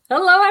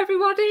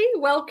everybody.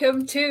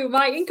 Welcome to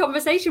my In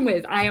Conversation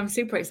With. I am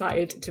super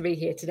excited to be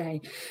here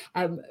today.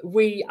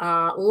 We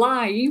are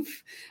live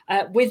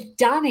with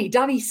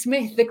Dani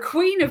Smith, the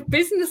Queen of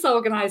Business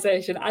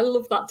Organisation. I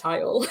love that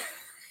title.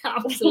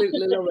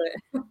 Absolutely love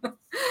it.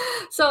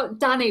 So,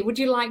 Dani, would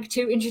you like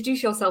to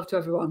introduce yourself to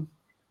everyone?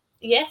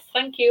 Yes,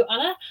 thank you,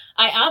 Anna.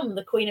 I am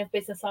the Queen of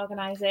Business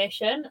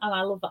Organisation, and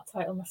I love that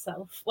title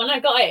myself. When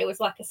I got it, it was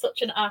like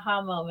such an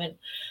aha moment.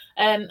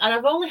 And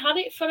I've only had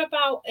it for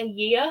about a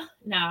year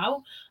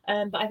now,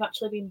 but I've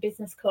actually been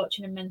business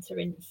coaching and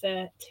mentoring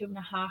for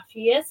 2.5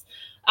 years.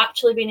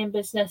 Actually been in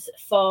business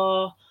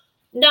for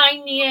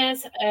 9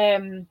 years,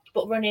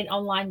 but running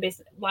online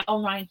business, like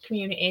online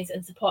communities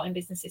and supporting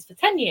businesses for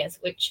 10 years,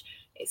 which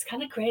it's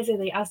kind of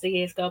crazy as the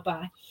years go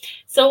by.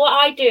 So what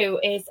I do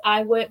is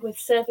I work with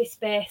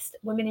service-based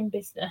women in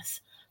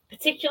business,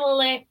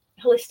 particularly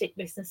holistic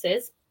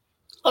businesses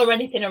or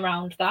anything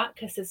around that,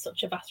 because there's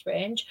such a vast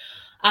range.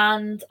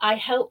 And I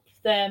help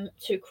them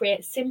to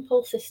create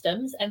simple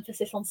systems,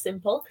 emphasis on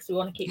simple, because we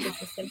want to keep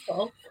business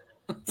simple,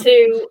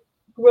 to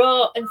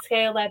grow and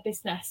scale their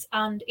business.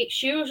 And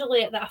it's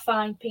usually that I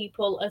find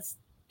people as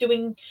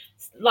doing,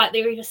 like,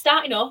 they're either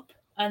starting up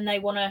and they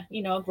want to,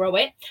 grow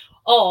it,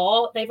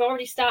 or they've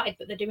already started,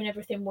 but they're doing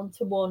everything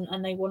one-to-one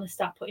and they want to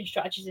start putting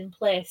strategies in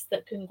place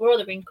that can grow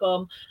their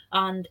income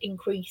and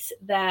increase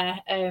their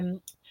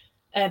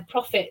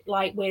profit,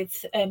 like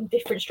with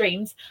different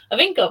streams of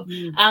income.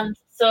 And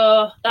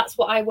so that's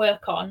what I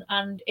work on,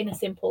 and in a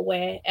simple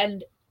way.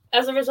 And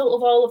as a result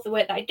of all of the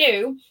work that I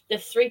do,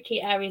 there's 3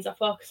 key areas I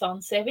focus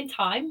on: saving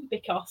time,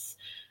 because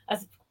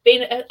as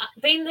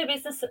being the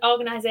business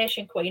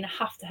organisation queen, I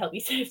have to help you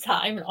save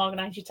time and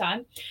organise your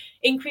time,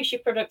 increase your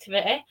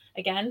productivity,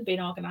 again,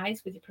 being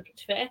organised with your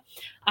productivity,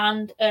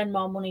 and earn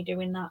more money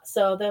doing that.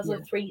 So those are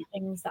the 3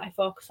 things that I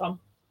focus on.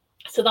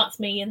 So that's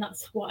me, and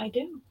that's what I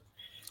do.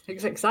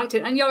 It's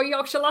exciting. And you're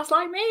Yorkshire lass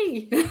like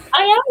me.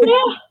 I am,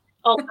 yeah.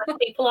 All the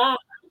people are.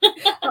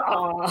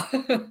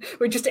 Oh,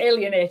 we're just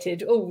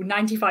alienated.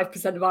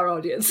 95% of our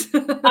audience. I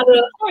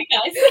know. Sorry,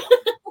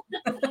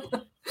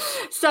 guys.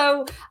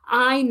 So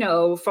I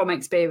know from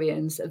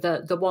experience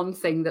that the one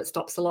thing that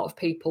stops a lot of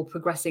people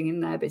progressing in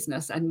their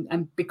business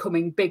and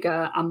becoming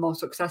bigger and more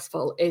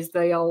successful is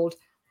the old,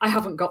 I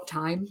haven't got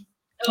time.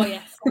 Oh,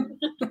 yes.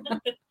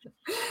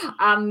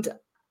 And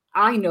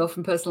I know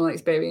from personal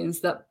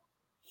experience that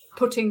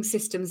putting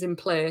systems in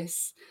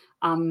place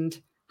and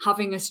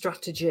having a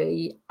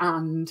strategy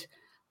and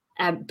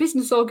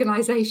business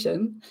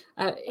organisation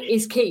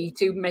is key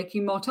to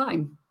making more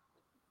time.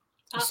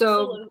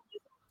 Absolutely.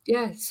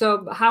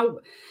 So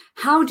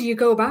how do you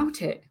go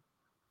about it?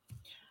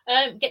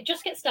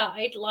 Get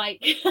started,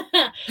 like,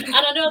 and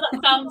I know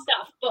that sounds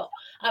daft,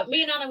 but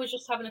me and Anna was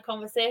just having a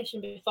conversation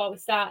before we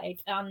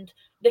started, and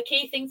the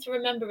key thing to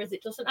remember is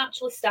it doesn't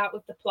actually start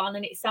with the plan.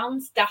 And it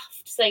sounds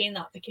daft saying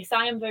that, because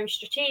I am very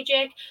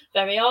strategic,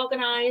 very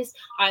organised.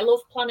 I love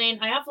planning.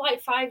 I have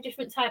like 5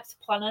 different types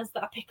of planners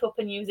that I pick up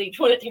and use each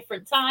one at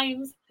different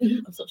times.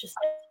 I'm such a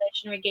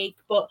stationary geek,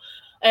 but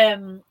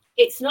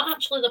it's not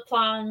actually the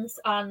plans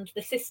and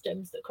the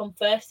systems that come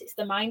first, it's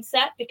the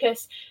mindset.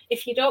 Because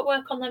if you don't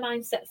work on the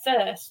mindset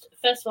first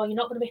of all, you're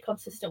not going to be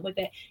consistent with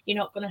it. You're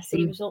not going to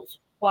see results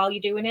while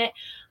you're doing it.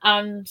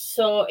 And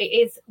so it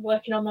is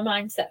working on the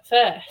mindset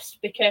first,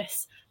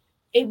 because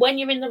when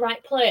you're in the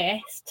right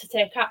place to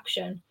take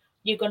action,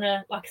 you're going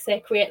to, like I say,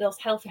 create those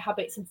healthy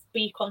habits and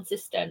be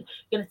consistent.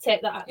 You're going to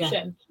take that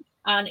action.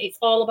 Yeah. And it's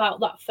all about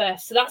that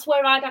first. So that's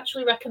where I'd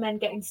actually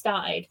recommend getting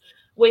started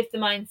with the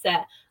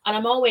mindset. And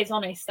I'm always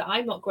honest that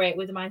I'm not great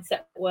with the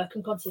mindset work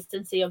and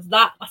consistency of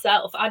that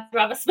myself. I'd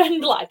rather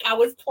spend like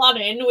hours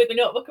planning with a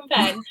notebook and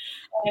pen.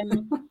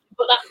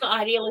 But that's not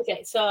ideal, is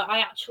it? So I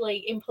actually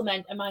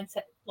implement a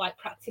mindset like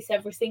practice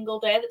every single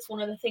day. That's one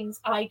of the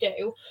things I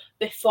do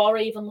before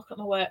I even look at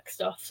my work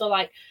stuff. So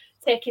like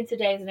taking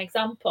today as an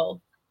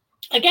example,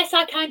 I guess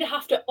I kind of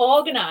have to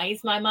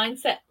organise my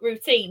mindset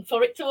routine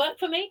for it to work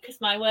for me,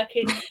 because my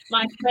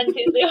friend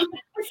is the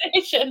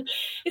organisation.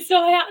 So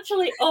I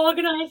actually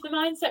organise the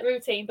mindset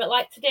routine. But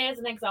like today as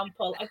an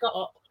example, I got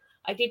up,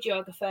 I did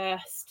yoga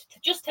first,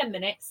 just 10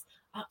 minutes.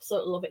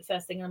 Absolutely love it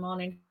first thing in the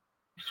morning.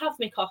 Have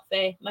my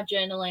coffee, my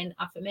journaling,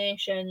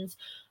 affirmations,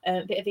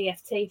 a bit of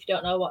EFT. If you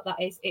don't know what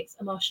that is, it's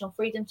emotional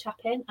freedom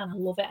tapping, and I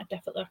love it. I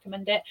definitely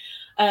recommend it.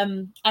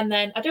 And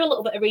then I do a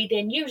little bit of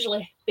reading,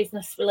 usually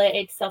business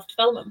related,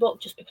 self-development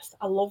book, just because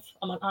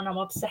I'm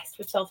obsessed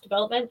with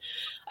self-development.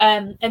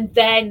 And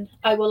then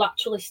I will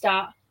actually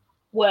start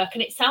work.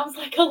 And it sounds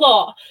like a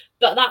lot,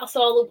 but that's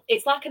all.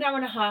 It's like an hour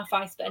and a half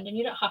I spend, and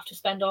you don't have to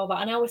spend all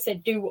that. And I always say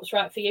do what's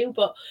right for you,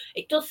 but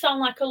it does sound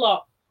like a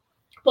lot.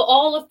 But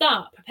all of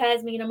that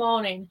prepares me in the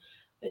morning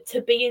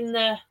to be in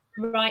the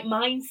right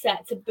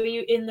mindset, to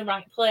be in the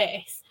right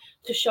place,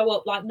 to show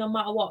up like no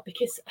matter what.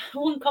 Because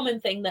one common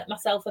thing that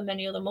myself and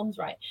many other mums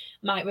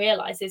might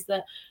realise is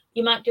that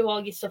you might do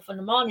all your stuff in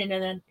the morning,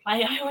 and then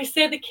I always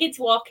say the kids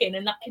walk in,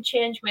 and that can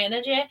change my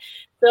energy.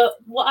 So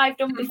what I've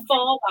done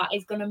before that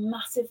is going to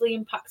massively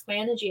impact my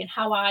energy and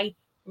how I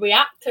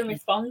react and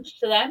respond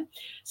to them.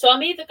 So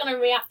I'm either going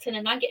to react in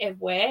a negative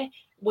way,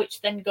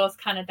 which then goes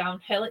kind of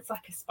downhill. It's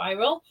like a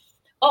spiral.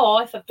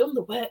 Or if I've done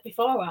the work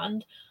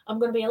beforehand, I'm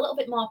going to be a little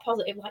bit more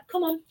positive, like,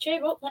 come on,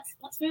 cheer up,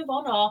 let's move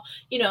on, or,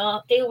 you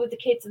know, deal with the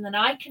kids, and then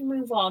I can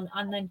move on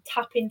and then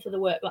tap into the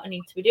work that I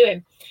need to be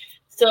doing.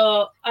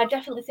 So I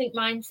definitely think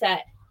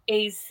mindset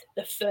is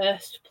the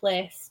first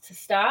place to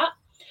start.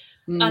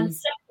 And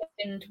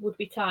second would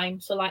be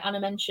time. So like Anna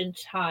mentioned,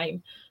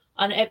 time.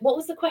 And what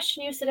was the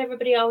question you said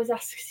everybody always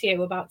asks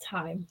you about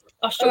time?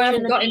 I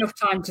haven't got enough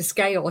time to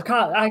scale. I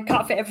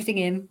can't fit everything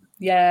in.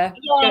 Yeah.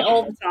 Get it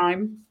all the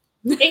time.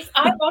 It's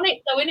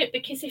ironic though, isn't it?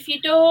 Because if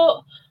you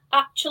don't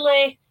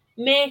actually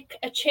make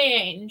a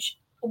change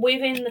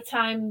within the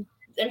time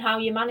and how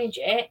you manage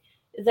it,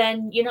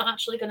 then you're not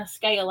actually going to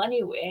scale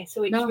anyway.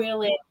 So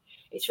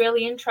it's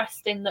really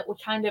interesting that we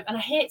kind of, and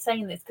I hate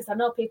saying this because I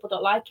know people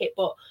don't like it,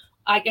 but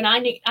I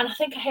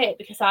think I hate it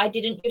because I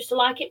didn't used to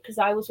like it, because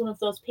I was one of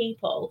those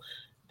people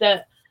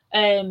that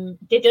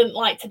didn't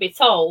like to be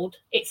told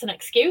it's an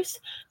excuse.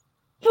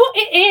 But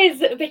it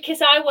is,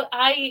 because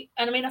I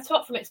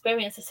talk from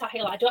experience. I sat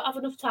here like, I don't have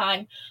enough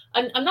time.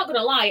 And I'm not going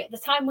to lie, at the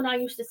time when I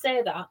used to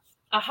say that,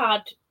 I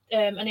had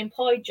an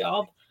employed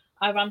job.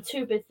 I ran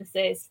 2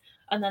 businesses,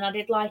 and then I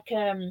did like,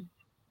 it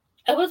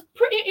was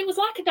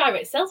like a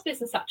direct sales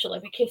business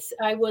actually, because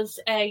I was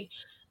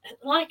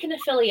like an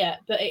affiliate,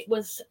 but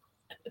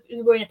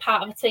we were in a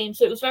part of a team.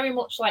 So it was very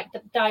much like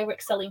the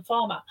direct selling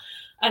format.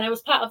 And I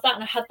was part of that,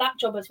 and I had that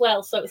job as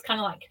well. So it was kind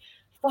of like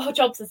 4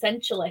 jobs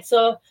essentially.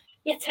 So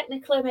yeah,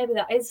 technically maybe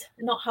that is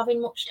not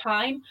having much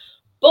time.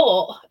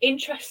 But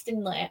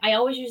interestingly, I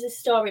always use this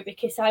story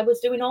because I was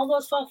doing all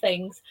those 4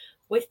 things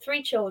with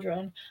 3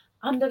 children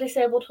and a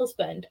disabled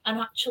husband. And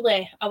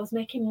actually, I was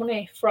making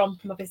money from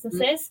my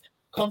businesses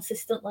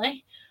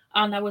consistently.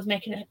 And I was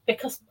making it,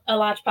 because a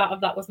large part of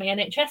that was my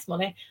NHS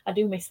money. I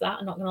do miss that,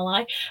 I'm not going to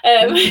lie.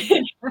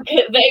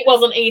 It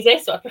wasn't easy,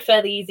 so I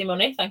prefer the easy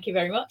money. Thank you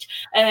very much.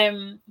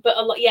 But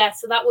a lot, yeah,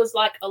 so that was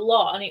like a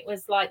lot, and it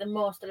was like the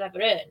most I'd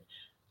ever earned.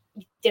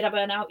 Did I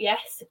burn out?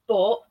 Yes,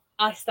 but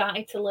I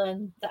started to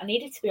learn that I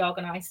needed to be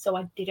organised, so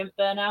I didn't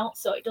burn out.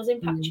 So it does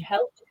impact your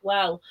health as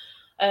well,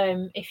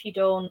 if you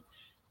don't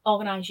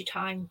organise your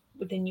time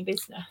within your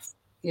business.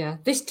 Yeah,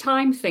 this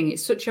time thing,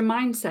 it's such a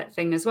mindset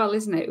thing as well,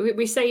 isn't it?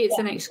 We say it's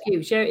an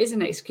excuse. Yeah, it is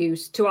an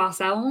excuse to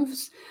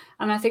ourselves.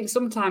 And I think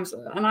sometimes,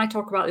 and I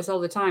talk about this all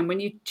the time, when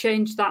you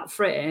change that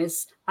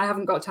phrase, I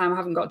haven't got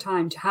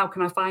time, to how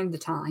can I find the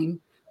time?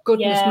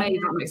 Goodness me,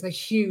 that makes a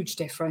huge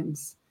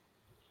difference.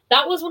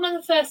 That was one of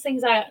the first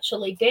things I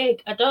actually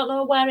did. I don't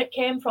know where it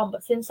came from,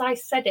 but since I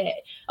said it,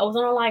 I was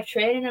on a live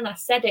training and I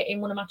said it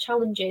in one of my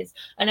challenges,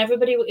 and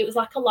everybody, it was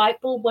like a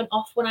light bulb went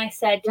off when I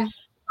said,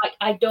 like,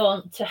 I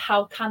don't, to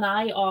how can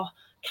I, or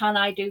can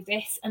I do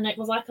this? And it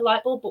was like a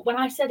light bulb. But when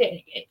I said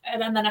it,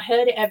 and then I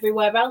heard it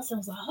everywhere else, and I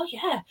was like, oh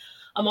yeah,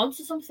 I'm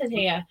onto something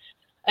here.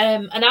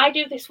 And I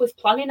do this with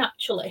planning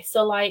actually.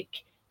 So like,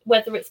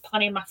 whether it's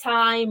planning my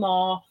time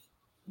or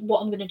what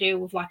I'm going to do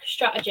with like a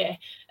strategy,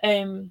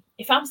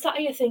 if I'm sat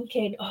here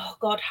thinking, oh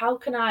God, how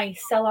can I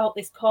sell out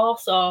this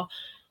course, or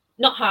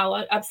not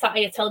how, I'm sat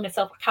here telling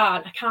myself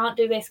I can't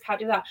do this, can't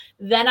do that,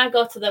 then I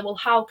go to the, well,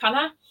 how can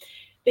I?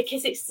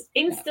 Because it's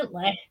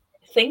instantly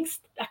things,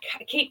 I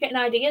keep getting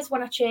ideas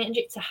when I change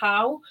it to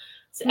how.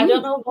 So I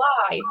don't know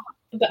why,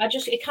 but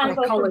it kind of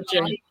goes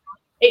from,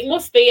 it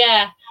must be,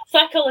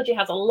 psychology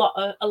has a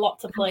lot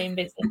to play in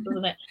business,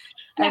 doesn't it?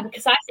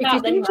 Because I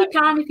start,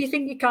 if you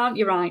think you can't,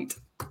 you're right.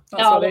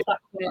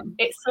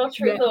 It's so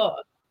true though.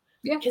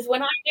 Because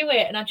when I do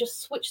it and I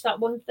just switch that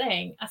one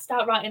thing, I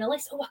start writing a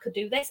list. Oh, I could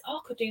do this.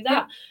 Oh, I could do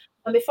that.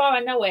 And before I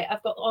know it,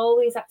 I've got all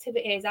these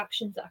activities,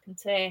 actions that I can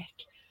take,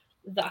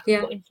 that I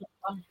can put into the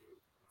plan.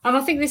 And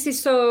I think this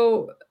is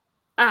so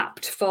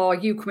apt for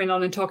you coming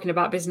on and talking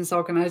about business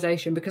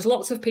organisation, because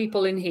lots of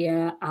people in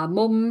here are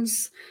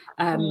mums,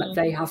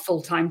 they have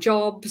full-time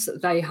jobs,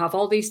 they have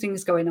all these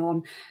things going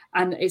on.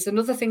 And it's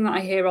another thing that I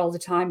hear all the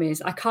time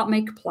is, I can't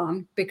make a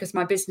plan because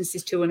my business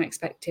is too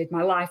unexpected.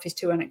 My life is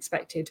too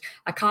unexpected.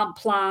 I can't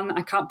plan.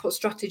 I can't put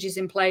strategies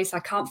in place. I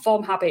can't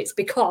form habits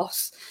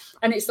because,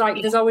 and it's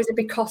like, there's always a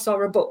because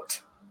or a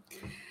but.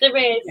 There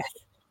is. Yeah.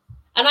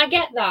 And I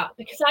get that,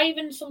 because I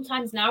even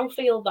sometimes now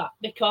feel that,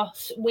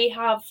 because we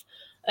have,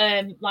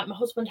 like my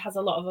husband has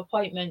a lot of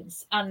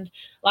appointments, and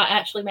like I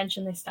actually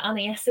mentioned this to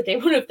Annie yesterday,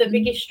 one of the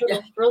biggest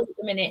struggles for us at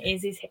the minute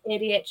is his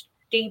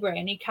ADHD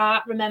brain. He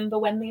can't remember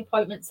when the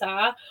appointments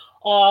are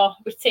or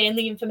retain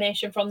the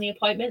information from the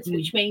appointments,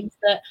 which means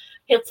that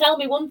he'll tell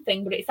me one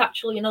thing, but it's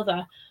actually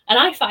another. And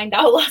I find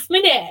out last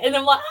minute, and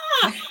I'm like,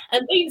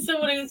 and being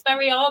someone who's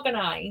very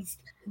organised,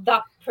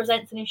 that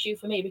presents an issue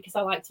for me, because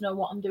I like to know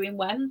what I'm doing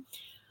when.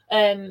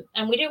 And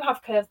we do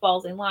have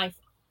curveballs in life,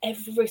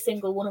 every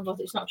single one of us.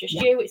 It's not just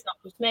you, it's not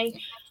just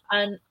me.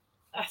 And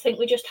I think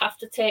we just have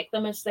to take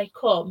them as they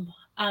come.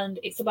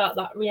 And it's about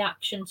that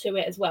reaction to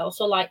it as well.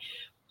 So like,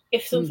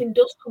 if something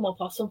does come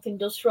up, or something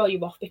does throw you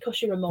off because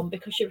you're a mum,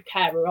 because you're a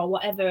carer, or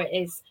whatever it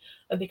is,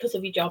 and because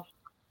of your job,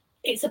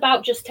 it's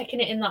about just taking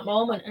it in that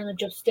moment and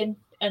adjusting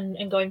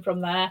and going from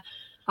there.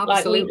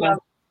 Absolutely. Like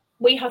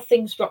we have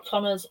things dropped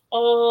on us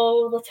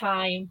all the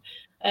time,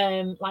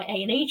 like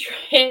A&E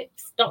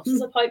trips,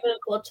 doctor's appointment,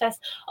 blood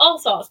tests, all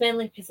sorts,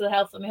 mainly because of the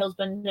health of my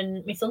husband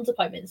and my son's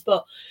appointments.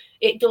 But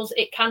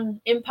it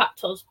can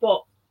impact us,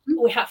 but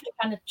we have to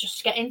kind of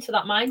just get into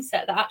that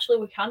mindset that actually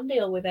we can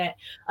deal with it,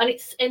 and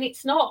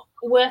it's not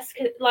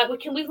worst. Like we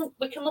can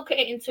look at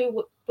it in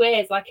two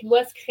ways. Like in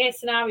worst case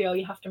scenario,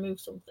 you have to move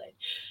something.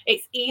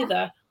 It's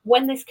either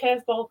when this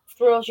curveball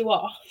throws you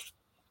off,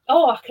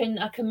 oh, I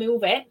can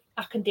move it,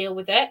 I can deal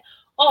with it,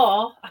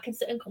 or I can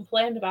sit and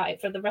complain about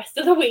it for the rest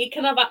of the week,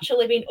 and I've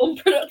actually been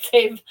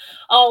unproductive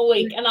all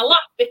week. And I laugh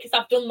because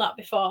I've done that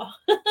before.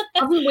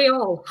 Haven't we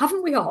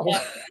all?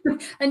 Yeah.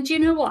 And do you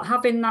know what?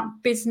 Having that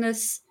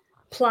business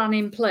plan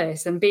in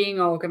place and being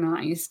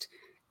organised,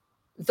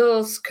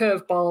 those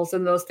curveballs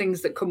and those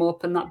things that come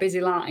up and that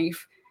busy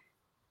life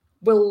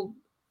will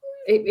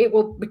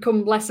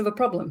become less of a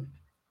problem.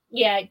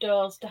 Yeah, it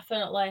does,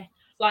 definitely.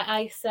 Like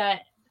I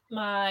set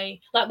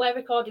we're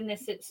recording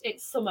this,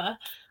 it's summer.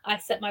 I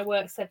set my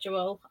work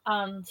schedule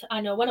and I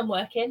know when I'm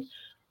working,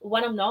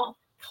 when I'm not,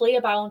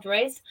 clear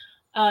boundaries,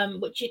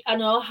 which I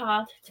know are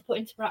hard to put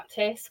into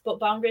practice, but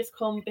boundaries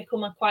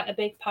become quite a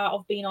big part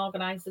of being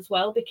organised as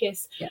well,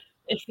 because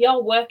if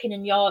you're working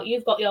and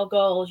you've got your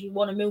goals, you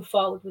want to move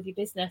forward with your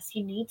business,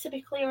 you need to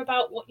be clear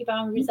about what your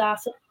boundaries are,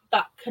 so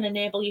that can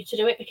enable you to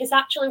do it. Because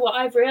actually what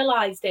I've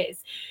realised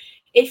is,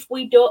 if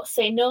we don't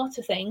say no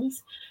to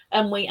things,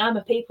 and I'm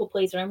a people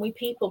pleaser and we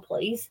people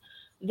please,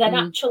 then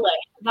actually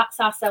that's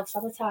our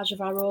self-sabotage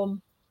of our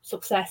own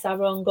success,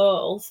 our own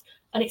goals.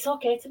 And it's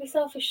okay to be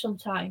selfish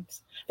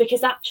sometimes,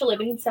 because actually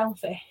being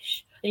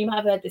selfish, and you might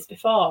have heard this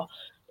before,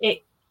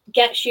 it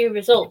gets you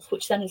results,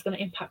 which then is going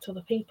to impact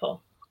other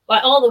people.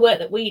 Like all the work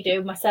that we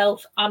do,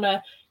 myself,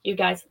 Anna, you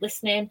guys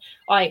listening,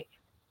 like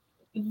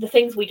the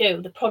things we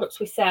do, the products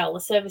we sell,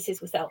 the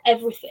services we sell,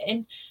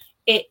 everything,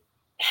 it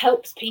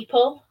helps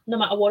people. No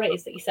matter what it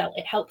is that you sell,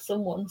 it helps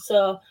someone.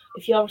 So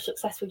if you're a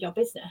success with your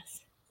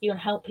business, you're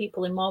gonna help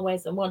people in more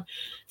ways than one.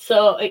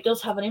 So it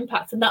does have an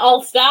impact, and that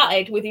all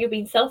started with you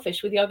being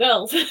selfish with your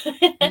girls.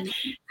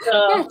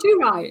 Yeah, too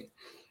right.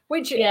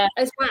 Which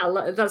as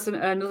well, that's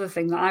another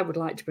thing that I would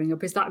like to bring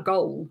up, is that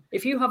goal.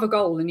 If you have a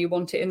goal and you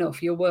want it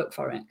enough, you'll work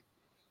for it.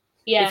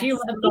 Yes, if you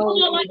have and a people goal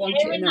don't and you like want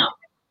it hearing enough,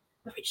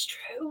 that. It's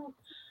true.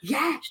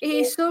 yeah, it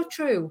is so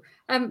true.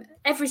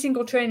 Every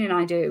single training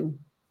I do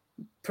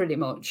pretty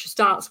much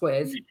starts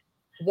with,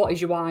 what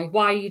is your why?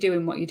 Why are you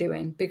doing what you're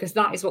doing? Because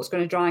that is what's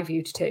going to drive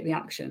you to take the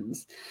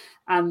actions.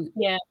 And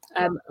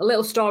a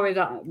little story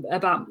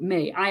about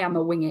me: I am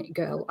a wing it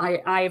girl.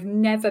 I have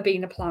never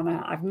been a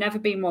planner. I've never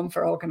been one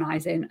for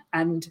organising,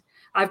 and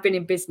I've been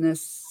in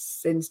business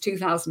since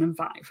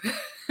 2005.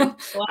 Wow.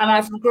 And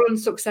I've grown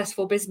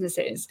successful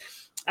businesses.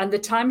 And the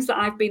times that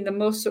I've been the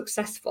most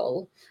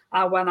successful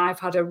are when I've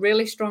had a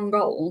really strong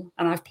goal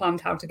and I've planned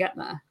how to get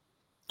there.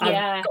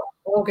 I've got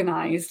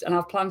organised and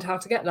I've planned how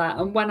to get there.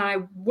 And when I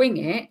wing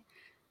it,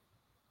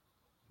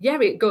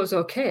 it goes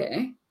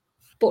okay,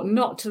 but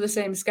not to the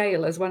same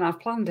scale as when I've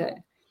planned it.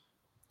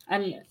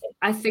 And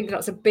I think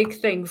that's a big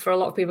thing for a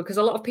lot of people, because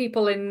a lot of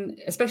people,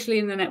 especially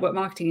in the network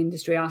marketing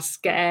industry, are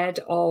scared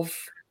of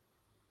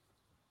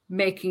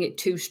making it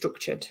too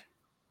structured.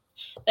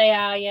 They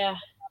are,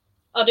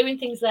 or doing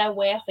things their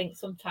way, I think,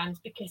 sometimes,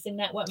 because in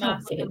network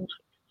marketing,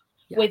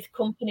 with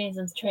companies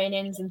and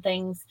trainings and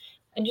things,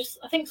 and just,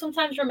 I think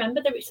sometimes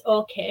remember that it's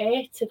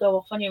okay to go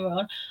off on your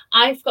own.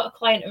 I've got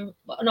an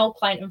old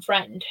client and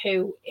friend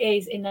who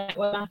is in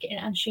network marketing,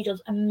 and she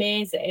does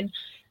amazing,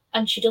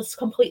 and she does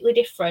completely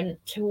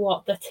different to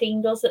what the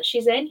team does that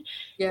she's in.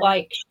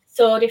 Like,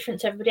 so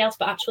different to everybody else,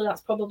 but actually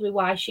that's probably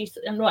why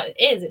and what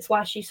it is, it's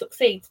why she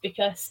succeeds,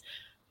 because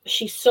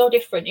she's so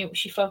different.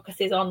 She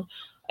focuses on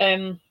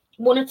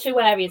one or two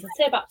areas. I'd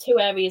say about two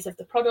areas of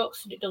the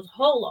products, and it does a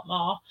whole lot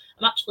more.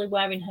 I'm actually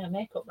wearing her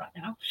makeup right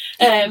now.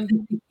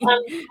 And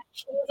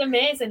she's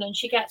amazing, and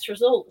she gets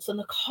results, and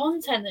the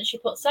content that she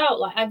puts out,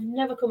 like, I've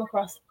never come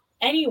across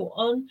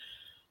anyone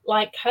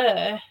like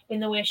her in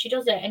the way she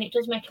does it. And it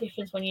does make a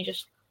difference when you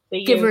just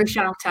give her a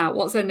shout out.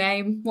 What's her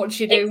name? What does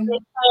she do?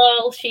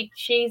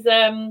 She's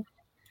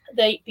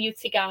the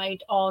beauty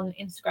guide on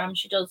Instagram.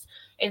 She does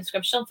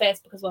Instagram. She's on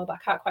Facebook as well, but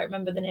I can't quite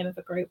remember the name of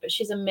the group. But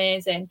she's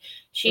amazing.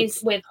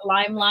 She's with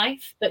Lime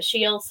Life, but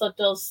she also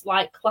does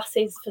like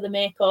classes for the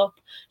makeup.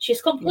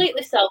 She's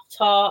completely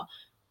self-taught,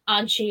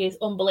 and she is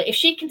unbelievable. If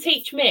she can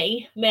teach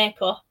me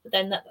makeup,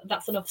 then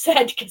that's enough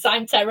said, because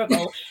I'm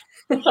terrible.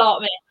 She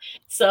taught me.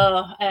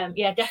 So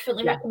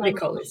definitely recommend.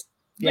 Nicole is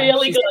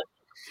really good.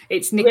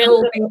 It's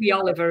Nicole Beebe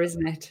Oliver,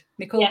 isn't it?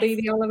 Nicole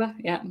Beebe Oliver.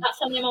 Yeah, that's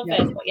her name on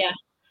Facebook.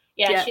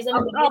 Yeah, she's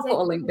amazing. I'll put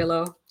a link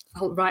below.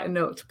 I'll write a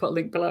note to put a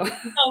link below.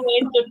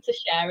 Always good to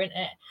share, isn't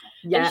it?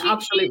 Yeah,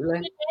 absolutely.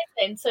 She's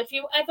amazing. So if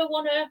you ever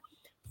want to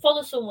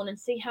follow someone and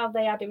see how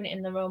they are doing it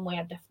in their own way,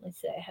 I'd definitely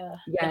say her.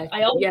 Yeah,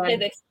 I always say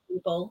this to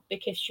people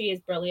because she is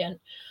brilliant.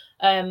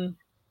 And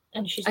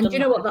she's. And do you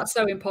know what? That's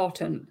so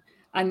important.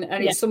 And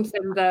it's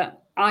something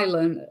that I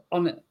learned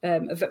on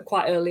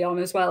quite early on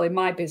as well in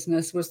my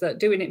business, was that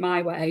doing it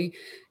my way,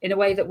 in a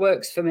way that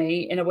works for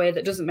me, in a way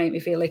that doesn't make me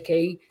feel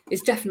icky,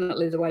 is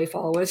definitely the way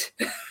forward.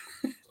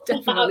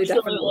 Definitely.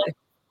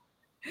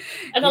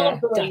 And I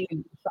love the way you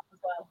do that as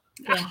well.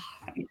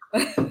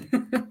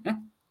 Yeah.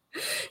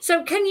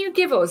 So can you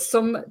give us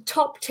some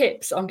top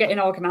tips on getting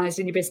organised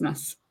in your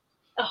business?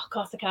 Oh, of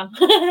course I can.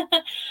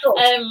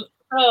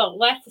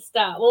 Where to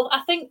start? Well,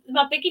 I think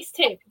my biggest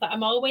tip that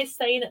I'm always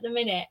saying at the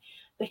minute,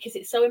 because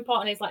it's so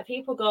important, is like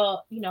people go,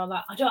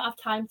 like, I don't have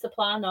time to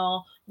plan,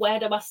 or where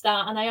do I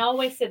start? And I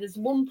always say there's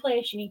one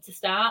place you need to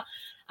start,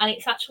 and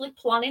it's actually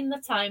planning the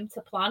time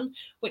to plan,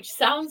 which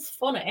sounds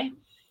funny.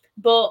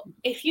 But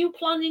if you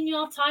plan in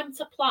your time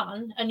to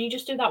plan and you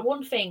just do that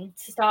one thing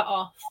to start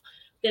off,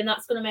 then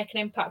that's going to make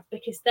an impact,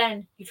 because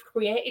then you've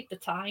created the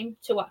time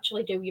to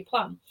actually do your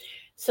plan.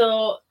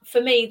 So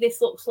for me,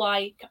 this looks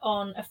like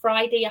on a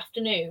Friday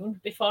afternoon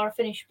before I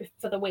finish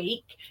for the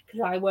week,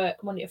 because I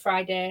work Monday to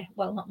Friday.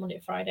 Well, not Monday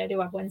to Friday, I do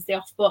have Wednesday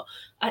off, but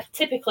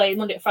typically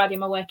Monday to Friday are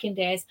my working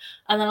days,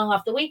 and then I'll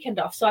have the weekend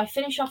off. So I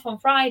finish off on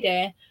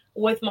Friday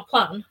with my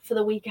plan for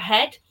the week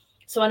ahead,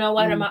 so I know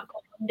where I'm at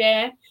one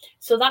day.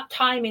 So that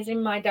time is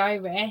in my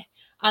diary.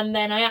 And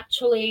then I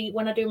actually,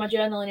 when I do my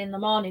journaling in the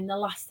morning, the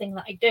last thing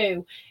that I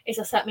do is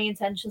I set my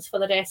intentions for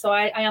the day. So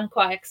I am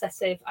quite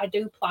excessive. I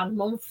do plan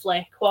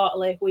monthly,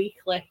 quarterly,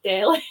 weekly,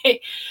 daily,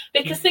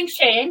 because things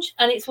change.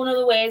 And it's one of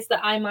the ways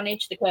that I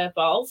manage the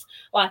curveballs.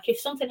 Like if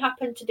something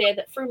happened today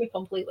that threw me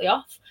completely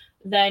off,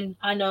 then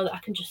I know that I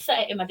can just set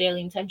it in my daily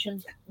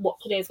intentions,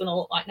 what today's going to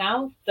look like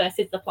now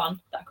versus the plan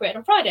that I created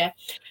on Friday.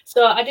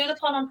 So I do the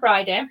plan on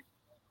Friday,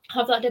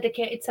 have that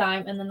dedicated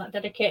time, and then that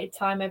dedicated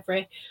time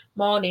every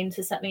morning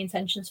to set my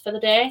intentions for the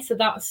day. So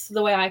that's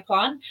the way I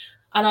plan,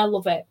 and I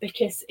love it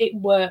because it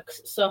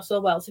works so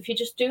well. So if you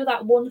just do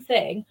that one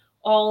thing,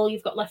 all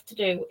you've got left to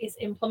do is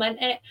implement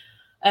it.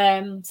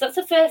 So that's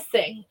the first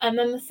thing. And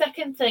then the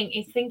second thing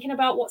is thinking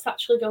about what's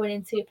actually going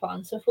into your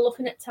plan. So if we're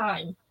looking at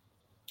time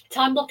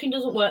blocking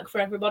doesn't work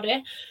for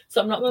everybody. So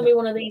I'm not going to be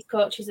one of these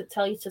coaches that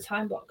tell you to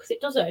time block, because it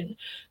doesn't.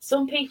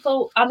 Some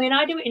people, I mean,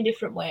 I do it in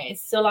different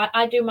ways. So like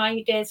I do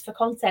my days for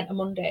content on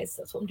Mondays.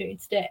 That's what I'm doing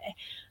today.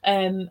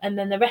 And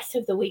then the rest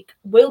of the week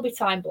will be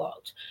time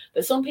blocked.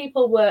 But some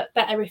people work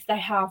better if they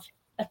have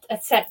a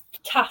set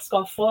task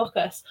or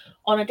focus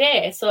on a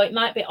day. So it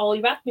might be all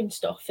your admin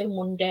stuff in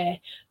one day.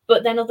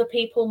 But then other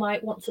people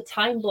might want to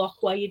time block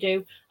where you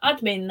do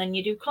admin, then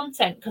you do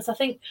content. Because I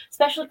think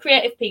especially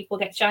creative people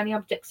get shiny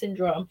object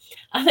syndrome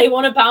and they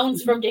want to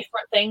bounce from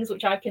different things,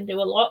 which I can do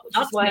a lot, which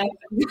is why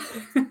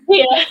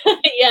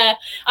yeah.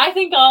 I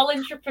think all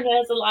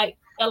entrepreneurs are like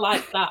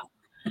that.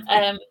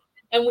 And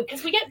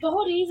because we get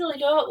bored easily,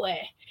 don't we?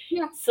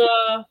 Yeah. So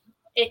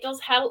it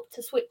does help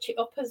to switch it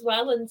up as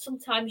well. And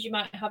sometimes you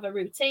might have a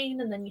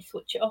routine and then you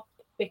switch it up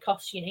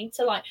because you need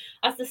to, like,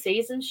 as the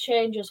seasons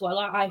change as well,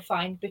 I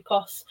find,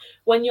 because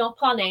when you're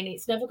planning,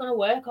 it's never going to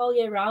work all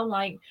year round.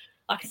 Like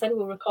I said,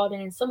 we're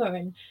recording in summer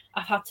and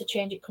I've had to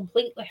change it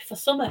completely for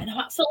summer, and I'm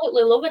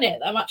absolutely loving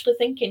it. I'm actually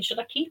thinking, should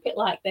I keep it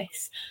like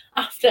this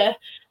after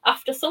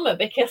summer,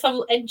 because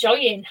I'm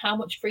enjoying how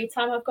much free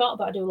time I've got,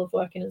 but I do love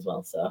working as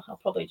well, so I'll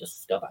probably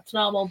just go back to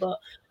normal.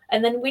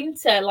 And then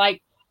winter,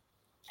 like,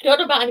 I don't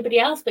know about anybody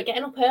else, but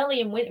getting up early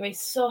in winter is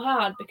so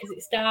hard because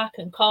it's dark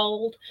and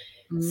cold.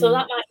 So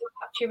that might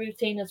impact your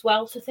routine as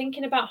well. So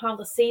thinking about how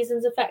the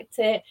seasons affect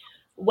it,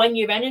 when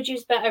your energy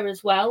is better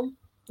as well.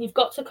 You've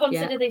got to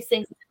consider these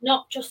things. It's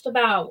not just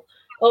about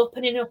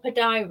opening up a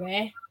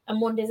diary and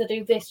Mondays I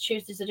do this,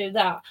 Tuesdays I do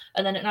that,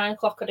 and then at 9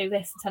 o'clock I do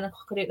this, and 10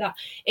 o'clock I do that.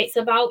 It's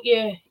about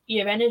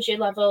your energy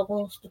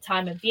levels, the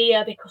time of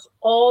year, because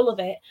all of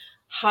it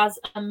has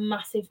a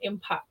massive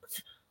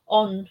impact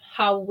on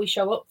how we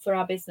show up for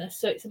our business.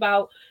 So it's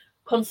about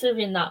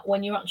considering that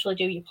when you actually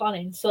do your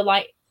planning. So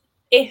like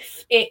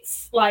if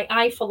it's like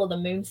I follow the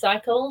moon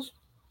cycles,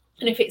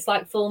 and if it's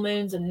like full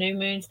moons and new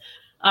moons,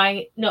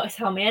 I notice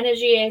how my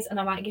energy is, and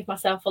I might give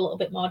myself a little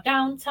bit more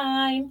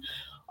downtime.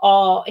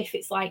 Or if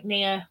it's like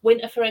near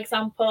winter, for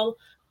example,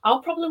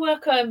 I'll probably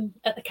work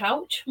at the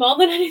couch more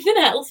than anything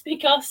else,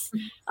 because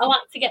I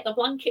like to get the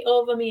blanket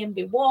over me and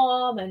be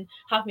warm and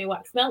have my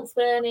wax melts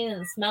burning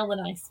and smell the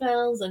nice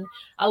smells. And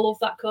I love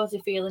that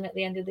cozy feeling at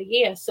the end of the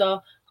year.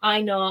 So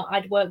I know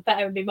I'd work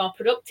better and be more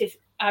productive,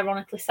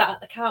 ironically, sat at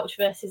the couch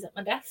versus at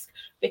my desk,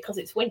 because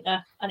it's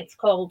winter and it's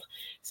cold.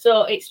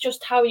 So it's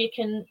just how you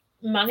can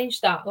manage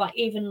that, like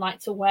even like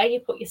to where you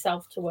put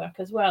yourself to work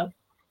as well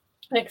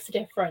makes a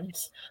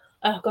difference.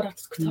 Oh God, I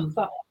could talk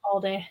about it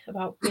all day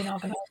about being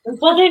organised and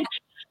planning.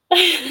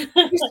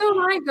 You're so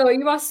right, though.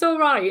 You are so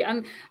right.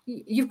 And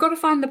you've got to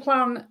find the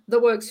plan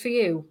that works for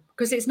you,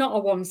 because it's not a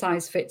one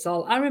size fits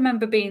all. I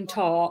remember being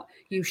taught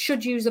you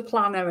should use a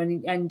planner,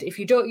 and if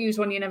you don't use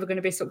one, you're never going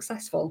to be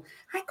successful.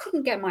 I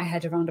couldn't get my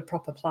head around a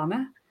proper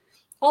planner.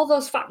 All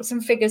those facts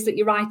and figures that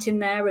you write in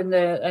there and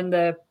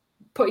the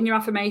putting your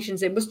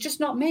affirmations in was just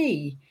not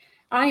me.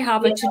 I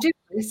have a to-do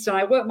list and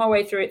I work my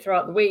way through it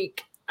throughout the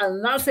week,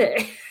 and that's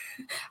it.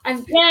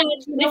 And yeah,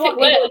 you know what?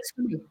 It works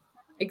for me.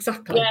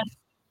 Exactly. Yeah.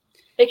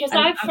 Because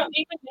even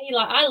me,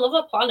 like, I love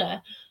a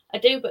planner, I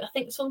do, but I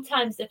think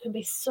sometimes there can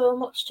be so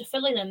much to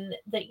fill in them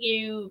that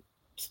you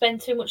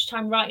spend too much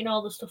time writing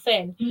all the stuff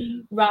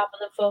in rather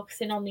than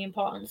focusing on the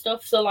important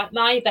stuff. So, like,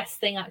 my best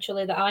thing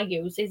actually that I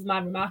use is my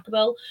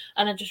Remarkable,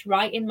 and I just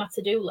write in my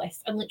to-do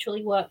list and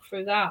literally work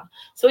through that.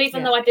 So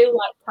even though I do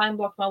like time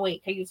block my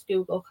week, I use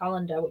Google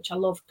Calendar, which I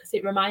love because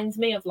it reminds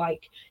me of,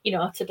 like, you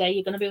know, today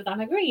you're going to be with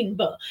Anna Green,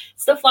 but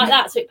stuff like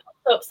that. So it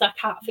pops up so I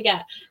can't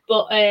forget.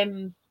 But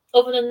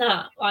other than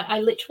that, I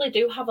literally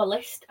do have a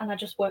list and I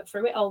just work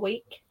through it all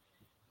week.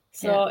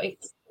 So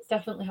it's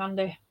definitely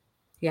handy.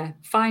 Yeah,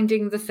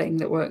 finding the thing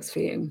that works for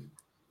you.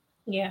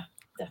 Yeah,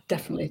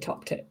 definitely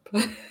top tip.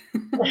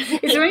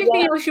 Is there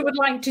anything else you would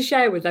like to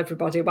share with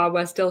everybody while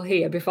we're still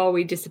here before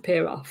we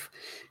disappear off?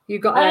 You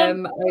got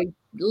a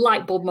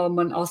light bulb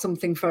moment or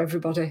something for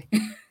everybody?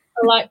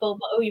 A light bulb.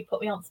 Oh, you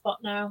put me on the spot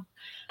now.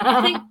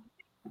 I think.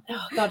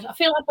 Oh God, I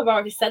feel like I've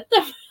already said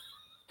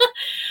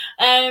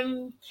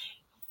them.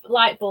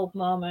 Light bulb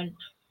moment.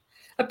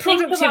 A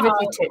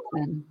productivity tip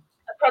then.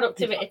 A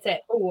productivity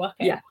tip. Oh, okay.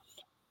 Yeah.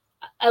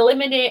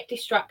 Eliminate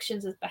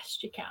distractions as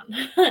best you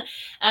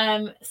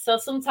can. So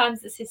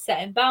sometimes this is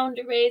setting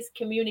boundaries.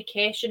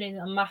 Communication is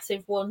a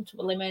massive one to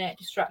eliminate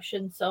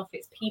distractions. So if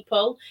it's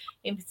people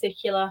in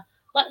particular,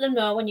 let them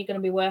know when you're going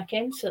to be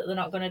working so that they're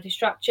not going to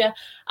distract you.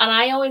 And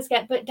I always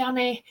get, but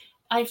Dani,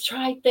 I've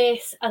tried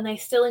this and they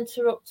still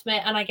interrupt me.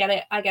 And I get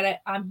it.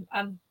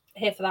 I'm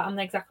here for that. I'm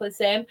exactly the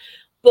same.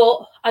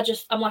 But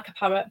I'm like a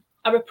parrot.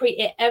 I repeat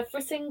it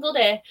every single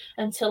day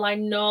until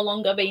I'm no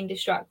longer being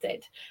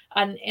distracted.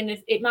 And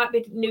it might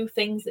be new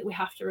things that we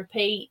have to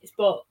repeat,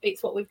 but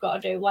it's what we've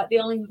got to do. Like, the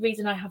only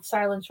reason I have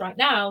silence right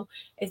now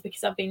is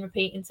because I've been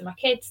repeating to my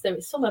kids, there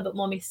is summer, but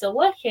Mummy's still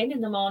working in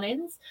the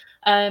mornings.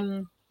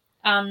 And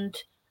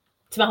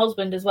to my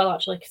husband as well,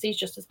 actually, because he's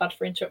just as bad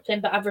for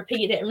interrupting, but I've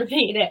repeated it and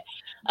repeated it.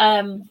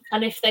 And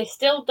if they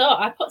still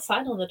don't, I put a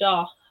sign on the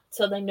door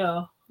so they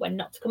know when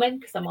not to come in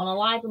because I'm on a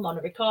live, I'm on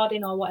a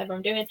recording or whatever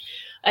I'm doing.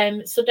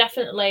 So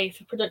definitely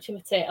for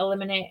productivity,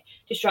 eliminate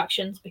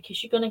distractions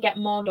because you're going to get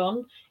more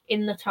done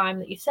in the time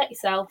that you set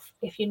yourself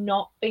if you're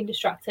not being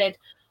distracted.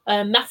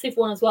 Massive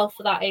one as well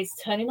for that is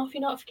turning off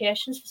your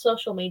notifications for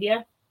social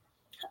media.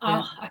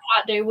 I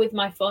can't do with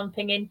my phone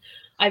pinging.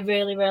 I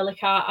really, really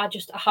can't. I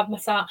have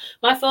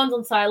my phone's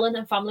on silent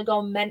and family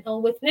go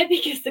mental with me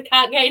because they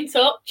can't get in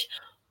touch.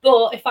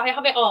 But if I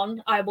have it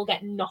on, I will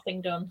get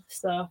nothing done.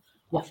 So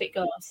off it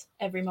goes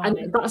every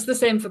morning. And that's the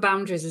same for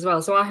boundaries as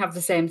well. So I have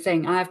the same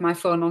thing. I have my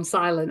phone on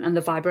silent and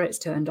the vibrate's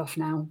turned off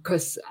now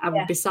because I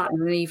would be sat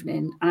in an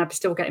evening and I'd be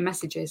still getting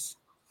messages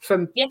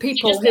from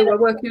people who are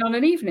working on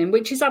an evening,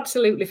 which is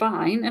absolutely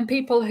fine. And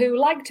people who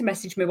like to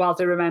message me while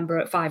they remember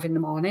at 5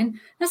 a.m,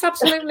 that's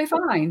absolutely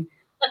fine.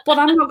 But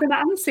I'm not going to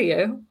answer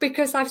you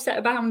because I've set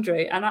a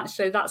boundary. And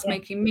actually that's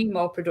making me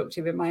more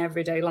productive in my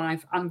everyday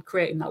life and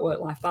creating that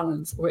work-life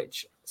balance,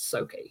 which is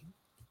so key.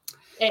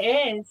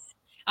 It is.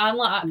 I'm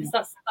like, because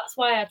that's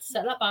why I had to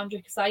set that boundary,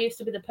 because I used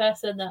to be the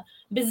person that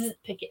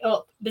pick it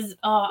up,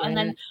 and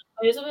then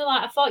I used to be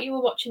like, I thought you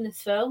were watching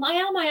this film. I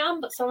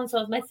am, but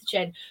so-and-so's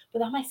messaging. But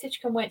that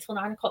message can wait till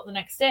 9 o'clock the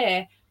next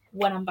day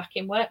when I'm back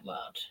in work mode.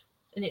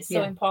 And it's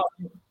so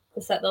important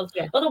to set those.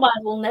 Otherwise,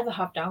 we'll never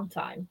have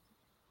downtime.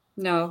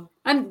 No.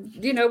 And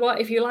you know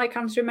what? If you like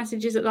answering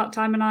messages at that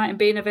time of night and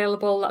being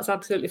available, that's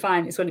absolutely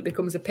fine. It's when it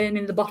becomes a pain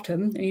in the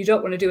bottom and you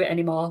don't want to do it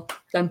anymore,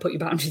 then put your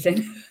boundaries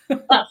in.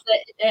 That's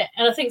it.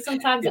 And I think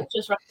sometimes it's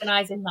just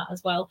recognising that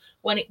as well,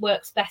 when it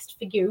works best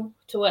for you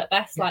to work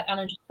best. Like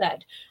Anna just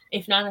said,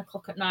 if 9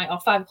 o'clock at night or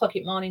 5 o'clock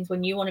in mornings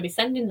when you want to be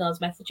sending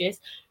those messages,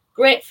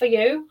 great for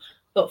you.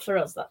 But for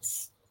us,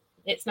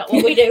 it's not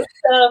what we do.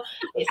 So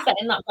it's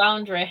setting that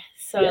boundary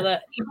so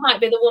that you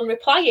might be the one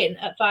replying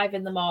at 5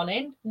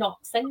 a.m, not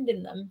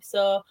sending them.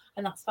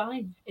 And that's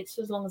fine. It's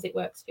as long as it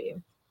works for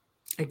you.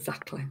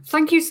 Exactly.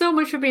 Thank you so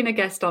much for being a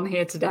guest on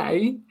here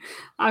today.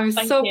 I'm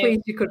so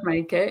pleased you could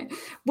make it.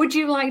 Would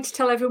you like to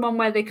tell everyone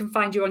where they can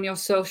find you on your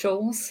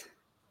socials?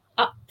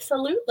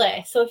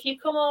 Absolutely. So if you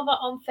come over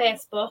on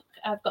Facebook,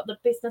 I've got the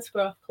Business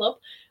Growth Club,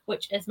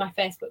 which is my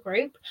Facebook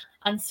group,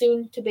 and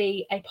soon to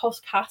be a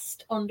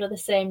podcast under the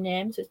same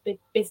name. So it's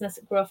Business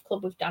Growth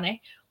Club with Dani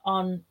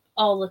on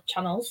all the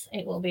channels.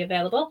 It will be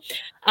available.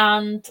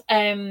 And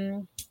I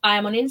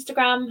am on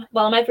Instagram.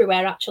 Well, I'm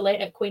everywhere actually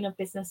at Queen of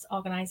Business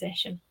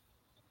Organisation.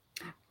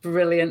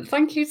 Brilliant.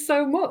 Thank you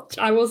so much.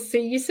 I will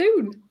see you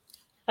soon.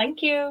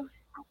 Thank you.